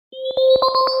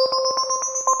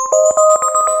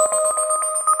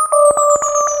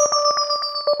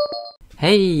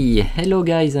Hey, hello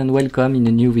guys and welcome in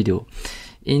a new video.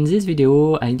 In this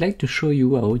video I'd like to show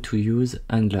you how to use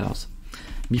handlers.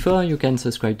 Before you can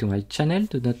subscribe to my channel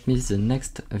to not miss the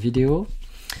next video.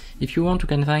 If you want, you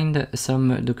can find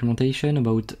some documentation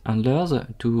about handlers.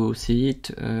 To see it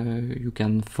you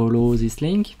can follow this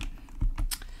link.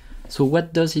 So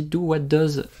what does it do? What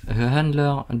does a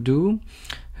handler do?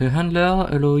 A handler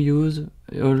allows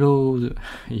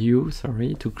you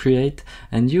to create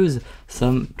and use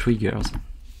some triggers.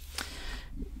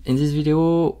 In this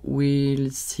video we'll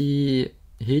see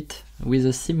it with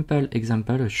a simple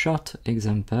example, a short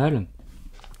example,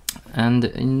 and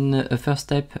in a first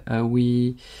step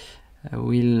we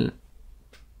will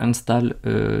install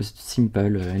a simple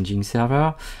nginx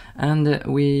server, and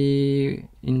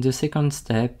in the second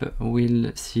step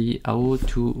we'll see how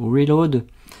to reload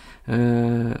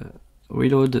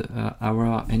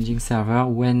our nginx server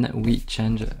when we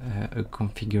change a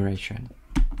configuration.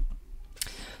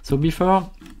 So before,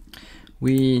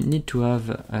 we need to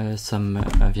have some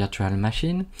virtual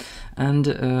machine, and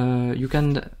you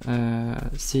can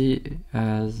see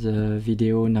the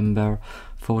video number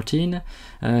 14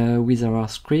 with our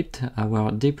script,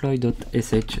 our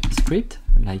deploy.sh script,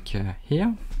 like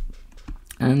here,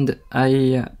 and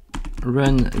I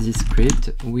run this script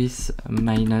with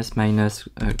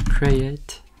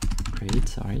create,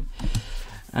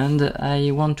 and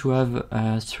I want to have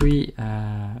 3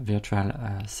 virtual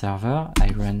server. I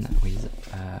run with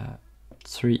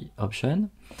 3 options,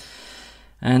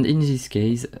 and in this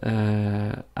case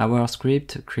our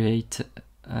script creates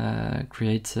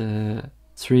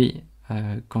 3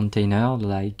 containers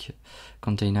like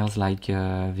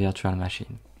virtual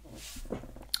machine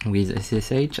with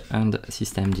SSH and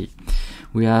systemd.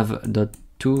 We have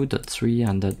 .2, .3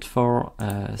 and .4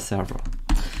 server,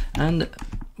 and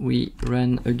we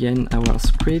run again our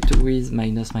script with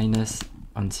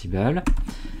 --ansible,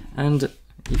 and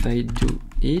if I do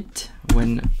it,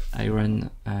 when I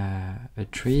run a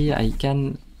tree, I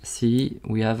can see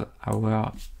we have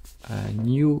our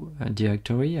new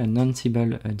directory, an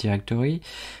ANSIBLE directory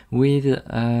with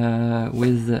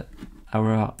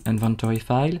our inventory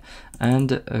file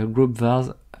and group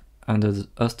vars under the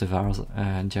host vars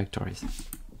directories.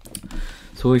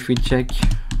 So if we check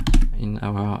in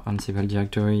our ANSIBLE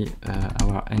directory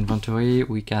our inventory,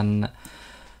 we can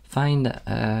find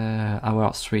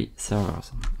our 3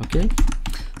 servers. Okay,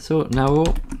 so now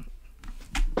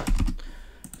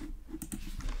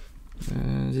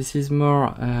this is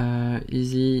more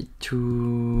easy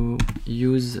to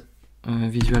use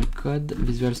Visual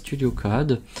Studio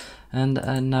Code, and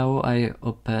now I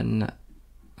open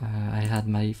I add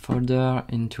my folder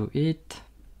into it,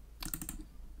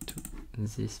 to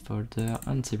this folder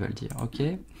Ansible here.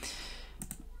 Okay,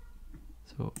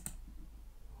 so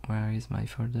where is my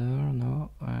folder? No,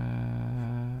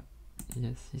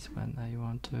 yes, this one I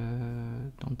want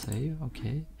don't save.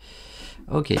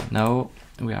 Okay, now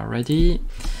we are ready.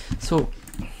 So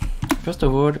first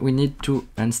of all we need to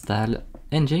install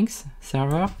nginx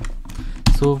server.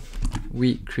 So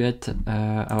we create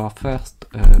our first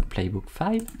playbook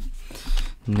file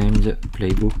named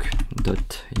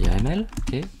playbook.yml,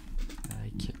 okay,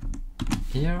 like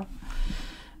here.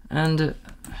 And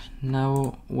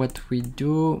now what we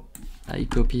do, I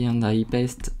copy and I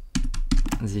paste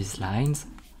these lines,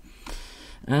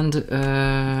 and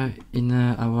in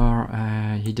our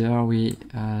header we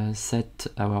set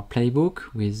our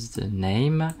playbook with the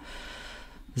name,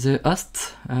 the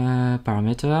host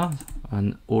parameter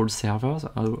on all servers,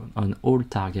 on all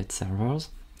target servers.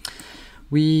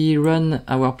 We run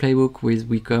our playbook with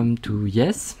we come to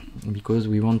yes, because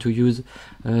we want to use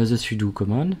the sudo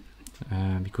command,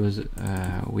 because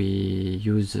we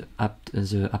use the apt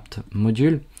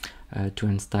module to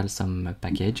install some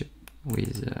package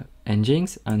with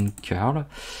nginx and curl.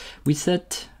 We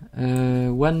set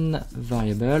one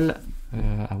variable,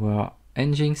 our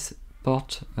nginx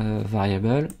port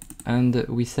variable, and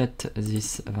we set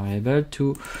this variable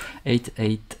to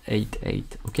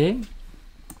 8888. Okay,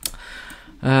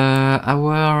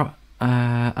 our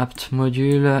apt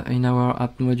module, in our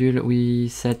apt module we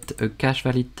set a cache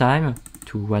valid time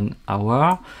to 1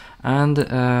 hour, and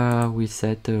we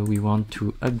set we want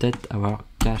to update our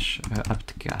cache,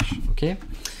 apt cache. Okay,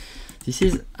 this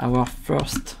is our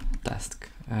first task.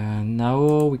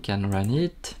 Now we can run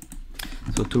it.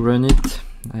 So to run it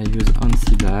I use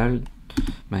ansible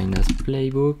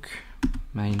 -playbook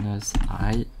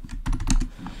 -i,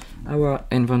 our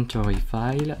inventory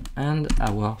file and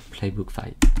our playbook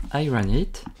file. I run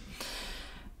it,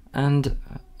 and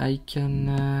I can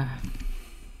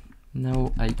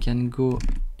now I can go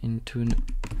into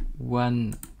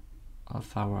one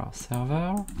of our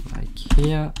server. Like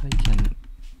here, I can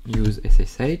use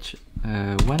SSH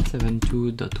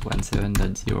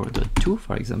 172.17.0.2,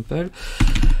 for example.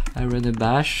 I run a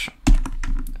bash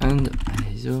and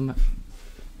I zoom.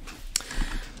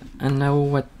 And now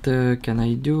what can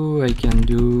I do? I can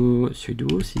do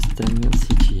sudo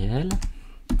systemctl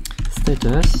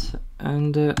status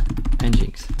and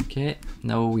nginx. Okay,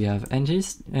 now we have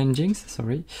nginx,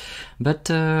 sorry, but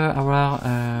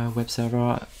our web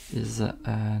server is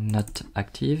not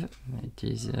active. It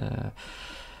is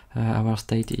our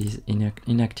state is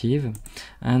inactive,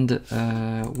 and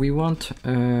we want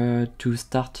to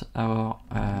start our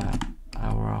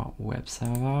web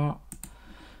server.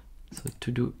 So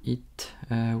to do it,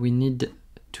 we need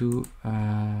to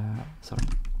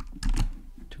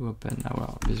open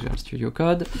our Visual Studio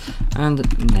Code and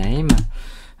name,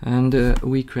 and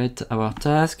we create our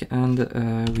task, and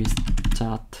we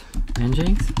start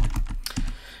nginx.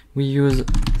 We use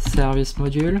service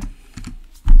module,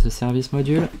 the service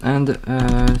module, and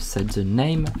set the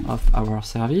name of our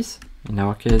service. In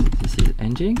our case, this is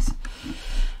nginx,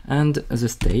 and the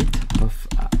state of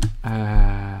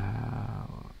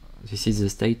this is the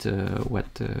state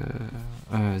what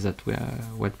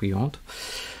we want.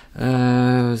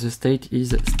 The state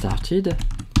is started,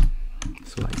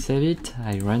 so I save it,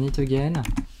 I run it again.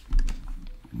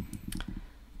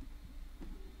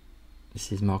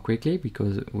 This is more quickly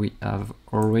because we have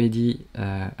already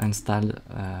installed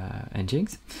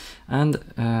nginx, and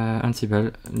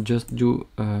Ansible just do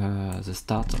the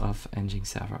start of nginx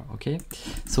server. Okay,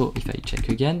 so if I check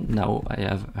again, now I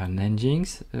have an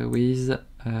nginx with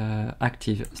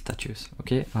active status,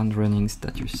 okay, and running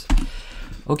status.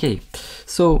 Okay,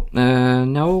 so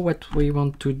now what we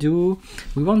want to do,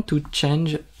 we want to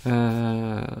change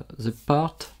the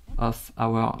port of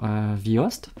our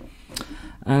vhost,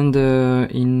 and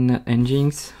in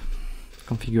nginx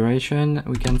configuration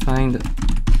we can find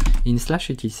in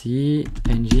 /etc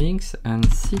nginx and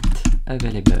sit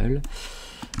available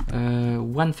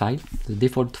one file, the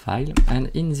default file, and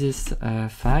in this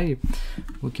file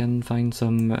we can find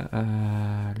some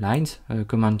lines,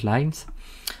 command lines,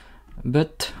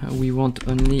 but we want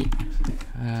only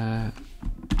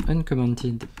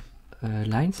uncommented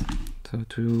lines. So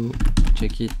to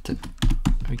check it,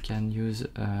 we can use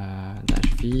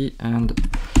 -v, and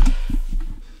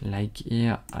like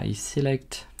here I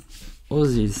select all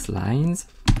these lines,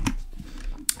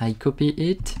 I copy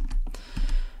it,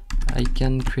 I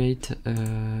can create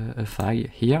a file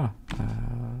here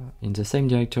in the same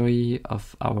directory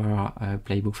of our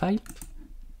playbook file,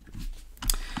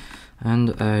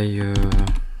 and I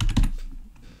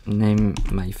name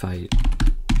my file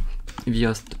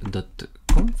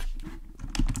vhost.conf.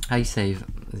 I save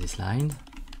this line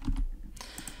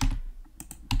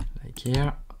like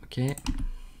here. Okay,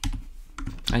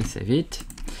 I save it,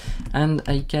 and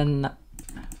I can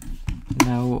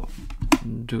now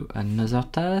do another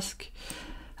task.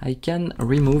 I can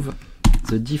remove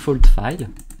the default file,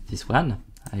 this one.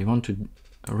 I want to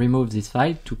remove this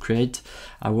file to create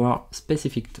our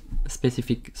specific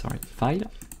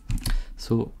file.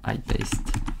 So I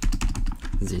paste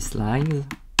this line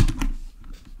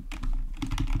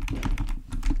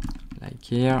like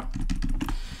here.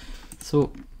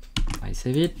 So I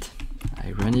save it,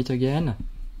 I run it again,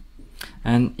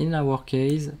 and in our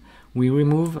case we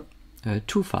remove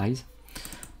two files.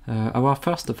 Our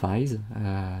first file,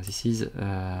 this is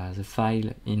the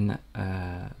file in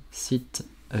sit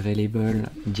available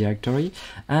directory,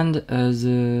 and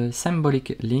the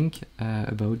symbolic link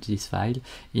about this file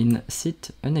in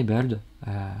sit enabled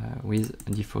with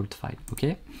default file.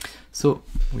 Okay, so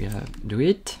we do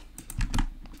it.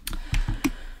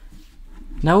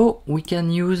 Now we can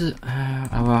use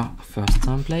our first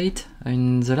template.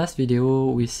 In the last video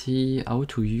we see how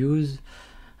to use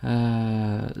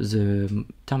the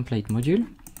template module.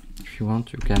 If you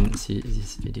want, you can see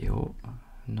this video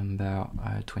number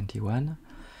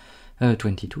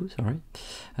 22, sorry,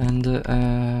 and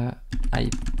I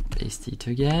paste it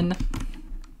again,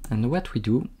 and what we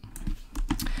do,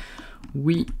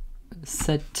 we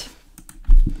set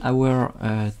our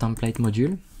template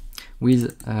module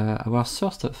with our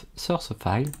source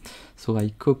file. So I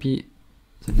copy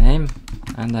the name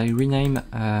and I rename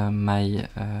my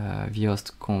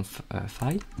vhost.conf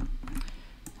file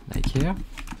like here.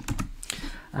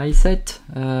 I set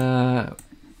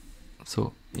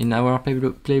so in our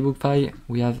playbook file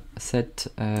we have set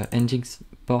nginx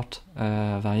port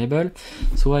variable,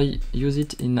 so I use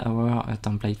it in our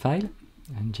template file,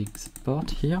 nginx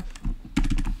port here,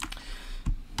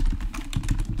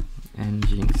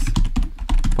 nginx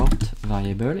port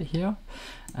variable here,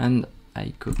 and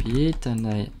I copy it and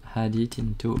I add it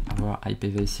into our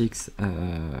IPv6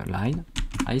 line.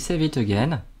 I save it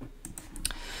again.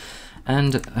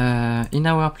 And in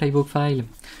our playbook file,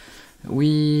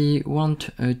 we want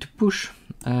to push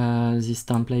this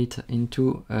template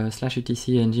into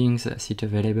 /etc nginx site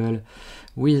available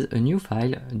with a new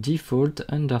file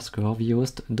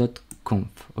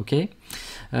default_vhost.conf. Okay,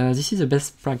 this is the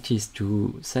best practice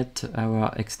to set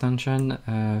our extension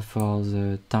for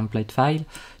the template file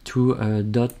to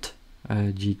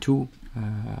 .g2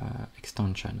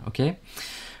 extension. Okay,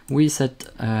 we set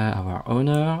our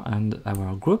owner and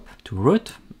our group to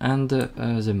root and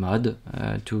the mod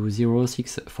to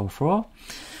 0644.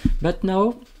 But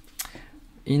now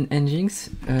in nginx,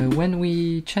 when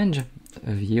we change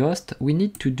the host, we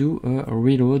need to do a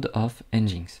reload of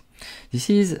nginx. This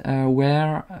is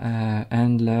where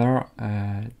handler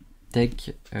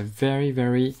take a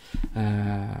very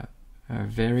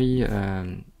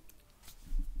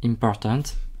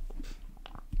important.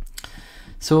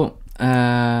 So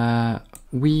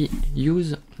we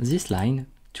use this line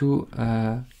to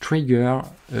trigger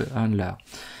a handler.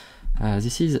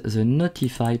 This is the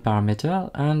notify parameter,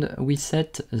 and we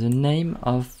set the name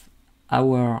of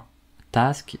our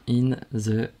task in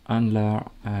the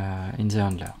handler.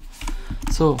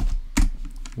 So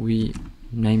we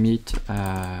name it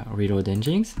reload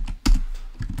nginx,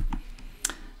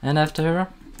 and after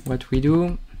what we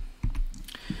do,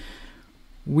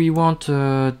 we want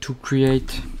to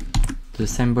create the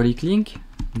symbolic link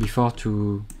before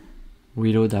to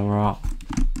reload our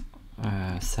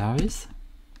service.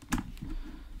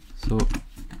 So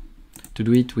to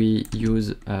do it, we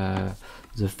use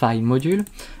the file module,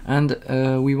 and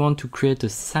we want to create a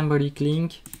symbolic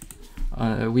link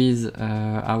with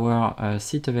our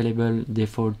site available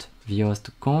default vhost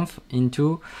conf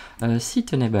into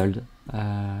site enabled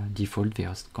default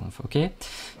vhost conf. Okay,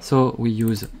 so we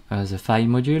use the file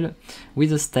module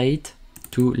with a state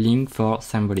to link for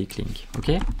symbolic link.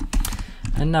 Okay,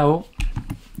 and now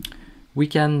we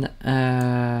can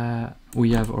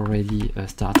we have already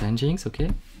start nginx. Okay,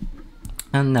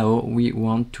 and now we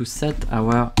want to set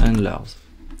our handlers.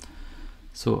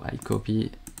 So I copy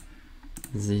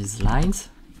these lines,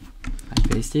 I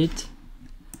paste it.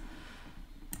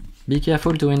 Be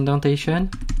careful to indentation,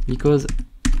 because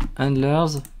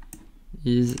handlers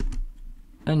is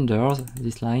under,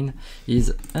 this line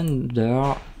is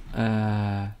under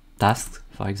tasks,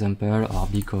 for example, or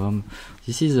become.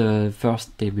 This is a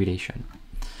first tabulation.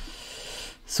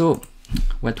 So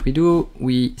what we do,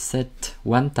 we set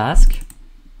one task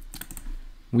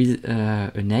with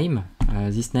a name.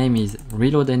 This name is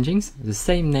reload nginx, the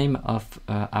same name of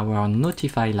our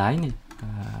notify line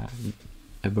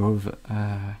above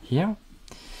here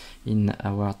in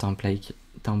our template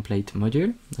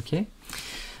module. Okay,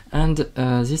 and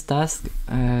this task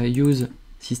use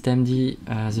systemd the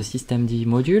systemd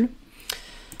module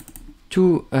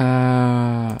to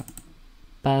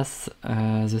pass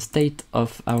the state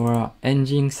of our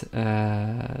nginx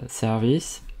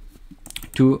service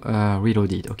to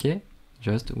reload it. Okay,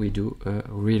 just we do a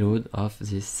reload of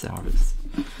this service.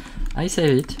 I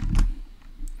save it,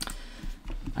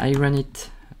 I run it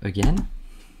again,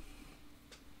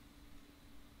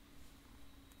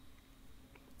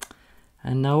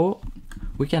 and now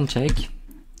we can check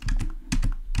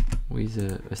with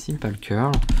a simple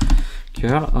curl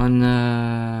on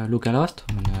localhost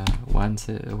on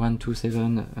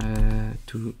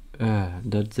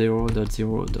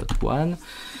 127.0.0.1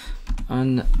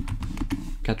 on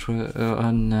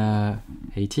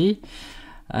 80,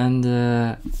 and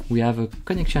we have a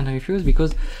connection refuse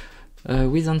because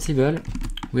with Ansible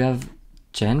we have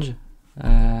changed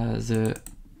the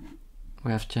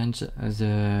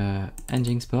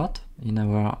nginx port in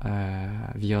our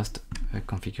vhost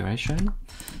configuration.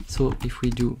 So if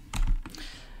we do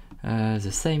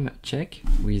the same check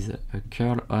with a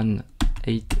curl on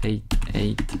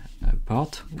 888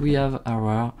 port, we have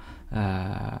our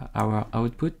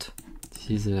output. This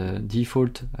is a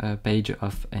default page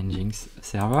of nginx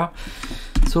server.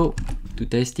 So to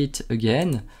test it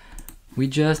again, we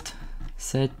just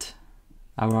set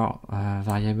our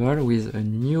variable with a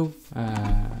new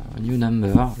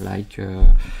number like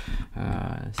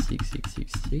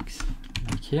 6666,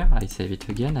 like here. I save it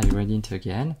again, I run it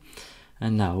again,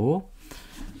 and now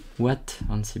what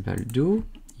Ansible do,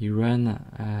 you run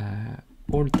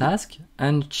all tasks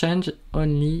and change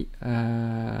only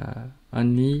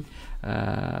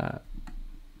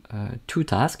two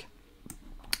tasks.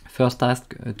 First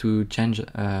task to change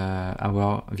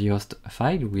our vhost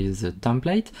file with the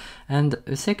template, and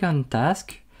a second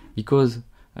task because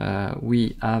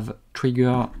we have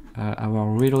triggered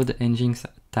our reload nginx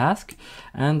task,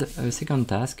 and a second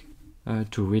task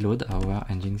to reload our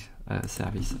nginx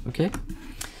service. Okay,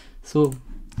 so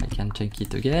I can check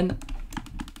it again.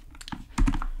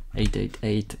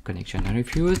 888 connection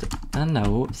refused, and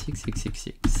now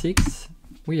 66666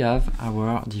 we have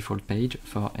our default page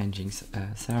for nginx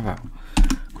server.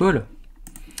 Cool.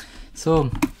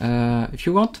 So if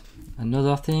you want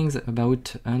another things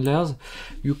about handlers,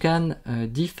 you can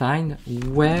define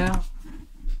where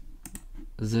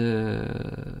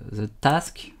the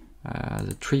task,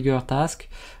 the trigger task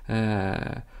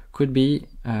could be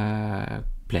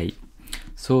played.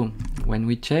 So when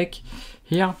we check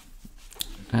here,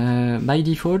 by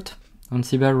default,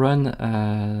 Ansible run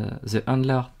the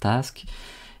handler task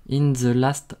in the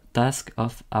last task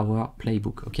of our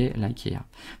playbook, okay, like here.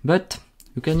 But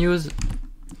you can use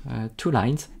two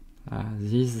lines,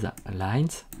 these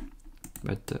lines,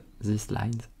 but these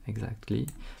lines exactly,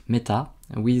 meta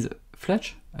with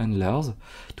flush handlers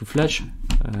to flush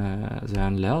the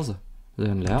handler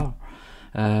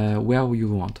where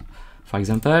you want. For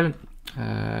example,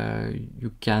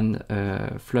 you can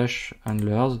flush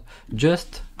handlers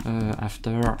just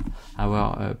after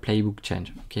our playbook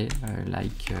change, okay,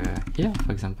 like here,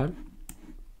 for example.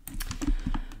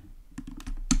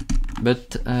 But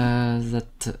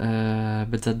that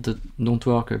don't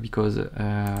work because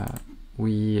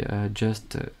we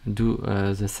just do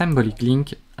the symbolic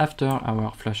link after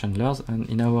our flush handlers, and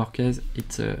in our case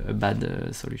it's a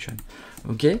bad solution.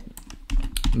 Okay,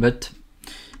 but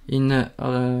in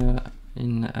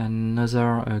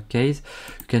another case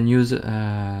you can use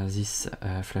this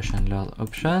flush handler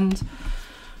options,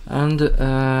 and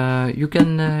you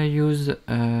can use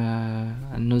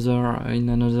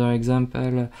another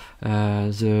example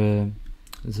the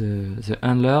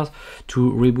handlers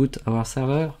to reboot our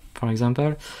server. For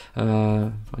example,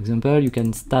 you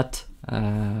can stat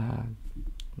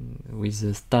with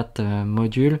the stat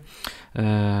module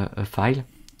a file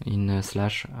in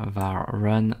 /var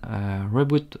run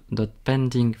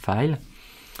reboot.pending file,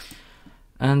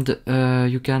 and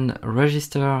you can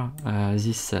register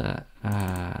this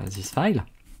file,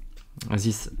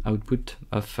 this output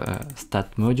of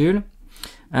stat module,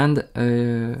 and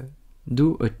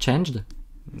do a change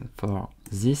for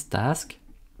this task,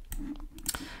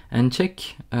 and check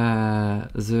the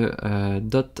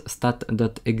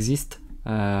 .stat.exist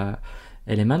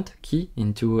element key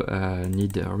into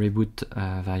need reboot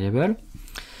variable,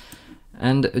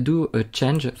 and do a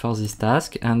change for this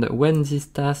task. And when this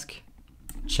task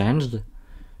changed,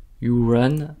 you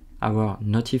run our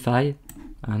notify,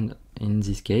 and in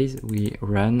this case we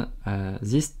run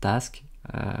this task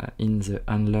in the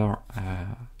handler,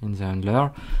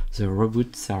 the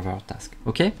reboot server task.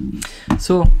 Okay,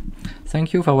 so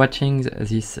thank you for watching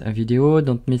this video.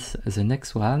 Don't miss the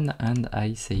next one, and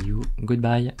I say you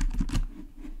goodbye.